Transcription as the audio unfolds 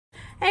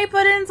Hey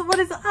Puddins, what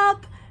is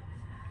up?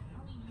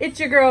 It's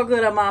your girl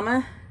Glitter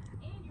Mama.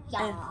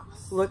 Yes. And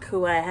look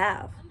who I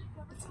have.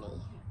 It's me.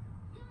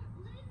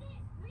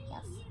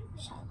 Yes,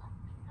 Shyla,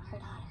 her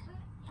daughter.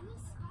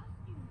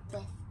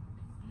 Yes.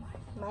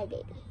 With my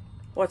baby.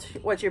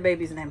 What's your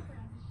baby's name?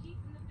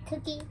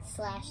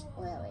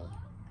 Cookie/Lily.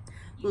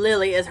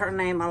 Lily is her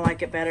name. I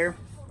like it better.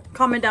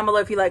 Comment down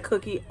below if you like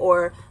Cookie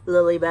or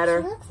Lily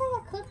better. She looks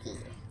like a cookie.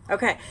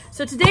 Okay,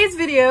 so today's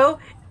video,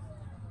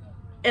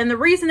 and the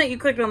reason that you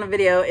clicked on the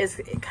video is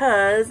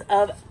because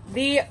of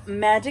the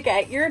Magic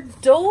at Your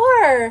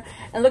Door.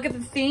 And look at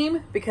the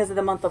theme, because of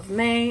the month of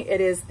May,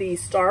 it is the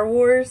Star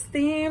Wars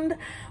themed,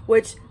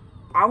 which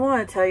I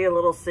want to tell you a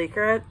little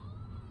secret.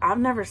 I've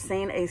never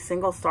seen a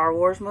single Star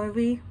Wars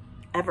movie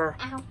ever.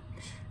 Ow.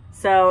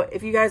 So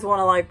if you guys want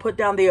to like put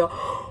down the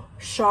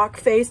shock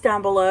face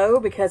down below,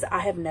 because I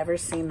have never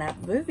seen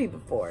that movie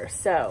before.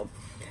 So,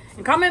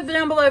 and comment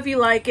down below if you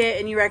like it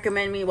and you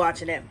recommend me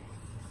watching it.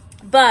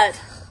 But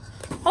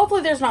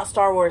hopefully there's not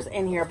Star Wars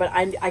in here, but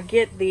I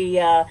get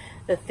the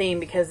theme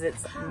because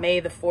it's May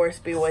the Force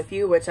be with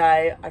you, which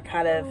I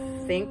kind of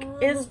think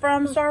is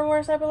from Star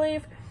Wars, I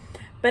believe.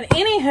 But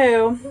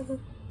anywho,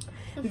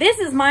 this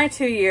is my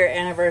 2-year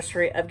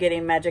anniversary of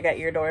getting Magic at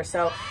Your Door.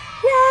 So, yay!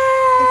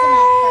 This is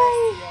my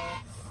first year.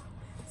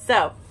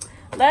 So,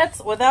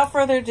 let's, without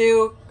further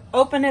ado,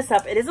 open this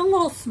up. It is a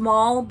little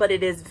small, but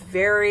it is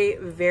very,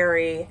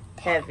 very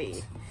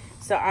heavy.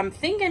 So I'm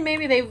thinking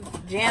maybe they've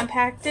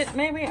jam-packed it.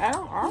 Maybe I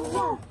don't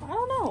know. I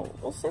don't know.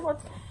 We'll see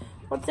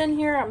what's in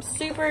here. I'm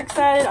super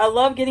excited. I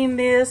love getting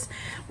this.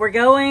 We're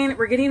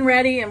getting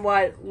ready, and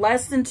what,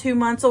 less than 2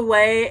 months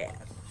away,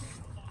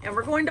 and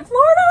we're going to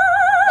Florida.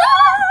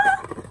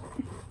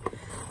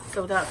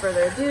 So without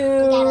further ado, We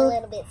got a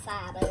little bit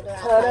sad odor.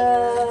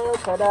 ta-da,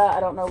 ta-da. I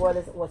don't know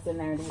what's in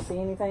there. Do you see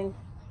anything?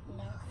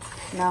 No.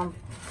 No.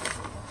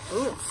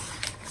 Ooh.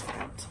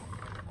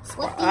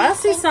 What do I you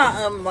see think?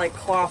 something like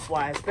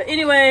cloth-wise. But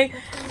anyway,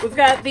 we've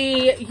got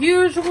the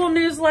usual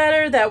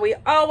newsletter that we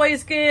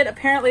always get.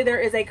 Apparently there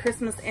is a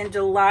Christmas in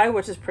July,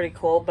 which is pretty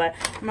cool, but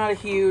I'm not a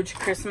huge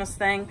Christmas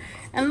thing.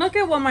 And look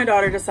at what my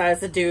daughter decides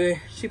to do.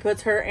 She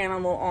puts her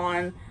animal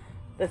on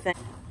the thing.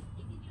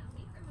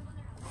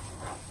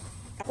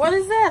 What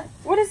is that?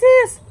 What is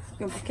this?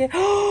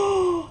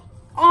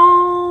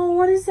 Oh,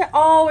 what is that?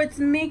 Oh, it's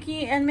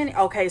Mickey and Minnie.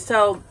 Okay,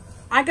 so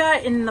I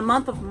got, in the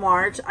month of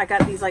March, I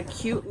got these like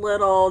cute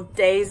little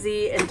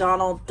Daisy and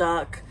Donald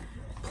Duck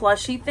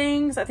plushie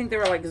things. I think they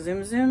were like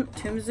Zoom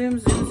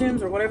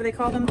Zooms, or whatever they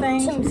call them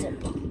things.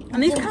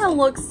 And these kind of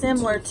look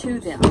similar to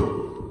them.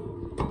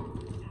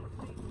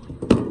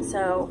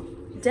 So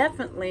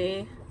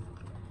definitely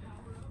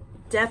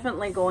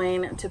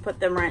going to put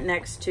them right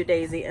next to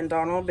Daisy and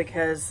Donald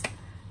because,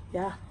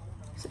 yeah,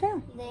 sit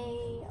down.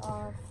 They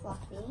are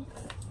fluffy.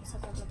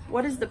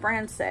 What does the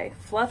brand say?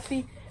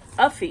 Fluffy?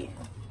 Uffy.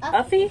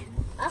 Uffy?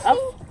 Uffy?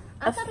 Uffy?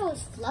 I thought it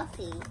was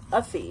fluffy.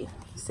 Uffy.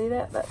 See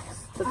that?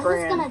 That's the I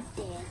brand. was gonna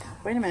dig.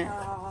 Wait a minute.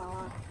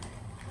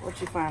 What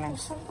you finding?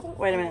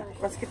 Wait a minute.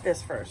 Let's get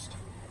this first.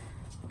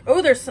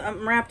 Oh, there's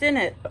something wrapped in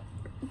it.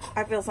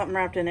 I feel something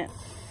wrapped in it.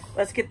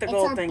 Let's get the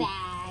gold thing.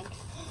 Bag.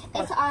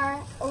 It's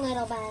our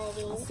little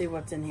baggie. Let's see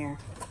what's in here.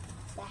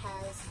 That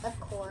has, of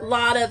course,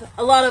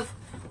 A lot of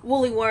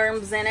woolly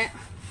worms in it.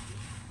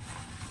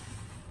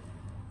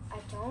 I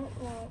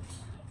don't want.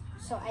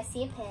 So I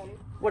see a pin.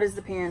 What is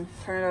the pin?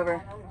 Turn it over. I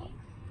don't know.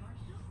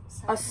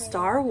 A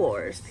Star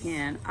Wars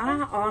pin.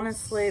 I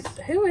honestly,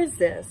 who is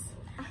this?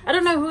 I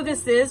don't know who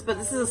this is, but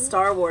this is a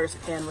Star Wars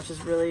pin, which is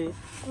really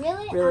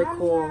Really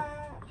cool.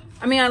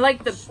 I mean, I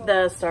like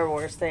the Star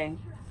Wars thing.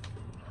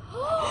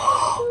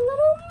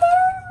 Little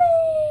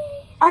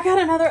Mermaid. I got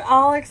another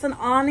Alex and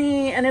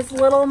Ani, and it's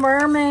Little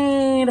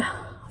Mermaid.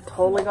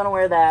 Totally gonna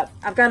wear that.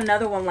 I've got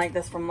another one like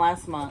this from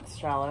last month,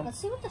 Charlotte. Let's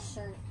see what the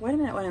shirt. Wait a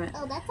minute, wait a minute.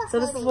 Oh, that's a So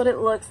this is what it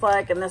looks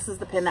like, and this is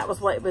the pin. That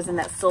was what was in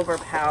that silver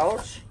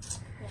pouch.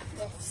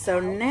 So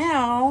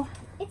now,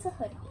 It's a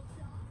hoodie.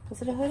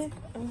 is it a hoodie?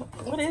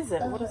 What is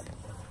it? What is?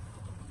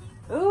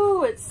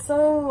 Ooh, it's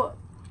so.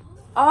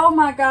 Oh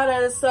my God,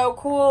 that is so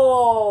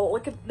cool.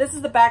 Look at, this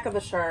is the back of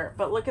the shirt,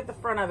 but look at the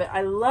front of it.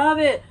 I love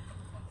it.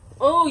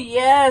 Oh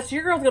yes,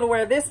 your girl's gonna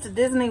wear this to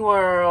Disney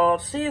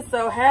World. She is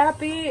so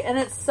happy, and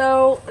it's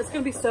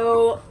gonna be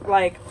so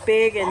like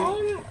big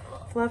and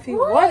fluffy.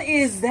 What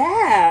is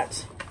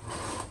that?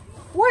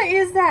 What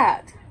is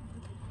that?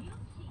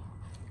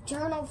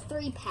 Journal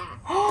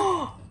 3-pack.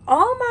 Oh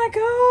my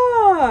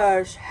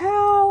gosh,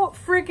 how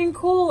freaking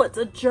cool. It's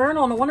a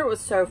journal. No wonder it was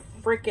so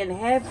freaking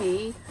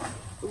heavy.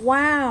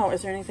 Wow,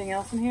 is there anything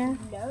else in here?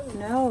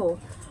 No.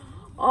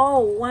 Oh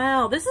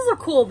wow, this is a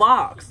cool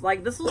box.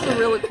 Like, this is a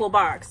really cool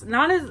box.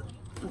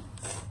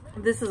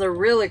 This is a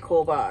really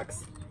cool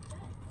box.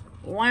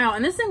 Wow,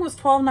 and this thing was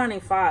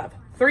 $12.95.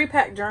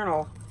 3-pack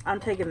journal. I'm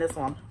taking this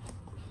one.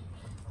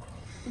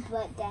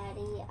 But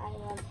Daddy, I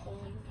love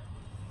him.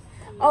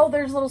 Oh,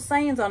 there's little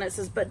sayings on it. It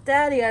says, but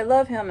Daddy, I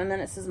love him. And then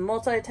it says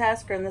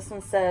multitasker, and this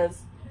one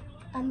says,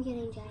 I'm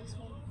getting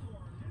Jasmine.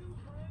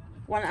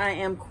 when I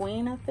am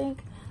queen, I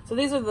think. So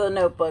these are the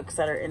notebooks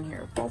that are in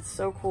here. That's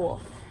so cool.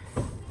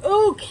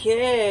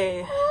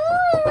 Okay.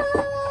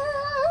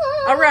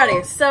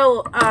 Alrighty,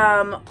 so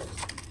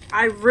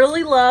I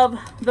really love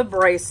the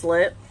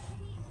bracelet.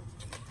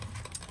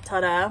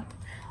 Ta-da.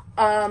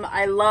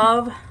 I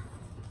love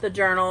the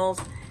journals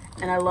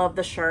and I love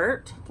the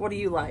shirt. What do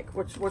you like?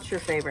 What's your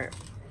favorite?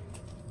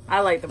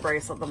 I like the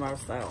bracelet the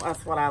most though.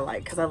 That's what I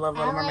like because I love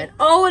Little Mermaid.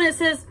 Oh, and it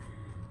says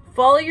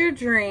follow your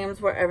dreams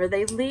wherever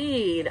they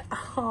lead.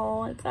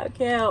 Oh, it's so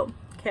cute.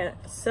 Okay,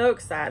 so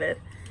excited.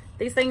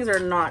 These things are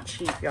not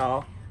cheap,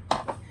 y'all.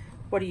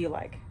 What do you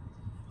like?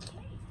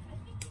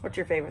 What's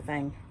your favorite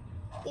thing?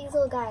 These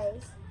little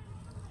guys.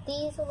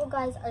 These little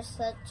guys are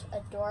such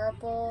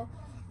adorable.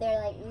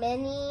 They're like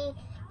mini,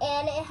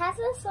 and it has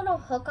this little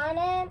hook on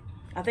it.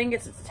 I think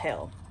it's its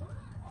tail.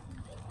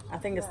 I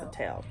think it's the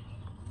tail.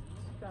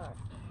 It's not.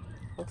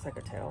 Looks like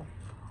a tail.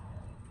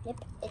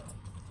 Yep, it's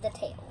the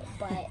tail,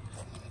 but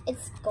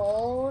it's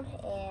gold,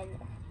 and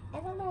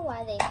I don't know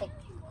why they picked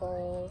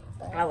gold.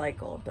 But I like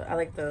gold. I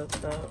like the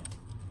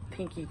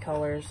pinky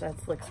colors.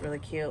 That looks really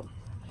cute.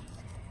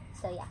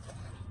 So yeah,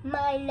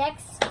 my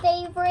next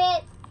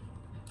favorite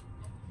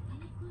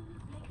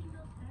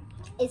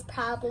is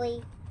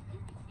probably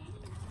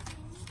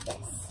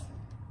this.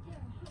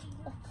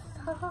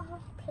 Oh,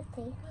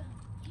 pretty.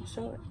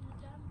 Show it.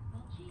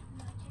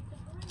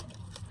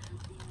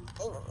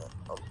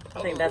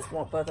 I think that's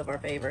both of our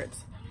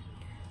favorites.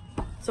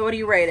 So what do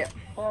you rate it?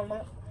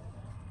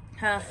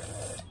 Huh?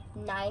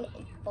 9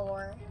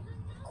 4/4.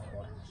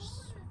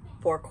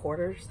 4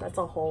 quarters? That's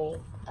a whole.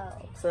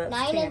 Oh, so that's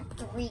 9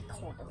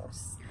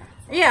 3/4.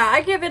 Yeah,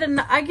 I give it a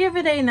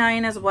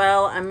 9 as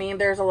well. I mean,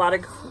 there's a lot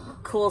of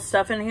cool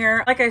stuff in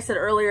here. Like I said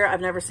earlier,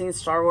 I've never seen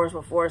Star Wars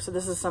before, so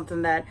this is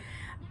something that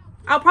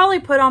I'll probably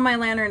put on my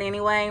lantern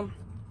anyway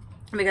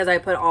because I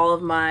put all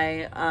of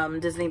my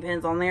Disney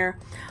pins on there.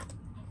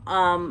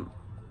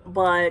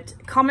 But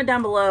comment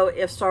down below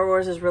if Star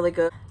Wars is really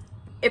good.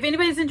 If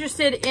anybody's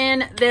interested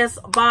in this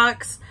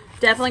box,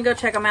 definitely go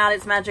check them out.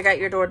 It's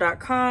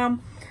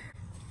magicoutyourdoor.com.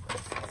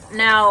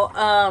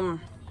 Now,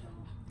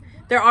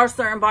 there are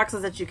certain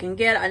boxes that you can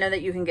get. I know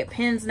that you can get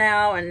pins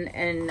now and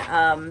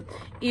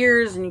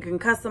ears, and you can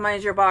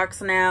customize your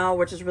box now,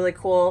 which is really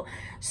cool.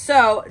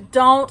 So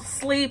don't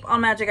sleep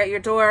on Magic at Your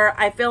Door.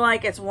 I feel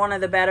like it's one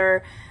of the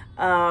better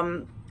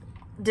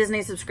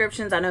Disney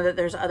subscriptions. I know that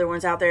there's other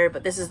ones out there,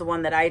 but this is the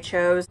one that I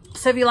chose.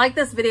 So if you like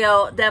this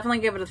video, definitely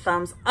give it a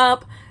thumbs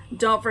up.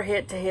 Don't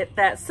forget to hit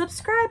that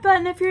subscribe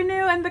button if you're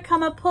new and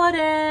become a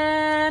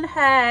puddin'.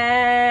 Hey.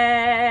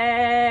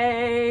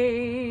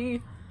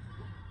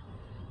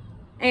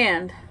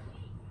 And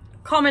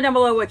comment down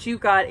below what you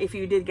got if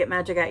you did get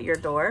Magic at Your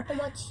Door. And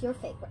what's your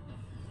favorite?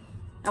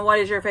 And what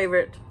is your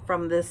favorite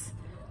from this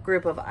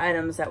group of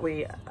items that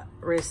we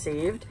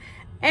received?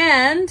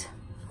 And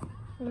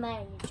no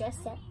matter you dress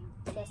up,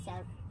 you're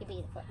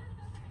beautiful.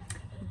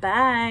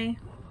 Bye.